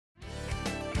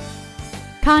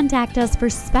Contact us for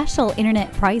special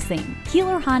internet pricing.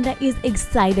 Keeler Honda is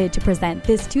excited to present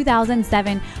this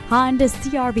 2007 Honda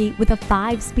CR-V with a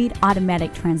 5-speed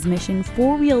automatic transmission,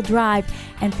 4-wheel drive,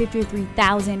 and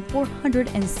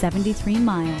 53,473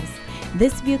 miles.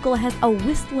 This vehicle has a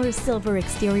Whistler silver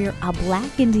exterior, a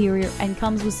black interior, and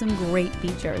comes with some great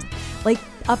features like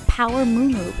a power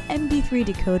moonroof, MP3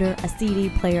 decoder, a CD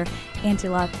player,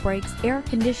 anti-lock brakes, air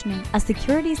conditioning, a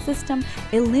security system,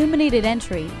 illuminated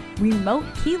entry, remote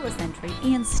keyless entry,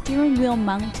 and steering wheel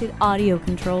mounted audio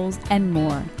controls, and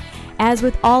more. As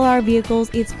with all our vehicles,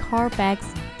 it's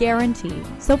Carfax guaranteed.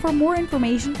 So for more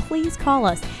information, please call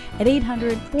us at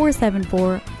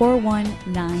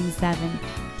 800-474-4197.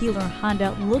 Keeler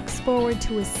Honda looks forward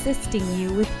to assisting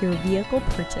you with your vehicle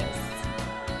purchase.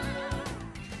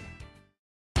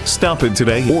 Stop in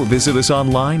today or visit us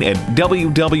online at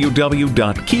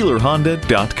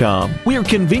www.keelerhonda.com. We are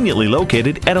conveniently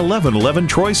located at 1111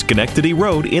 Troy-Schenectady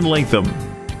Road in Latham.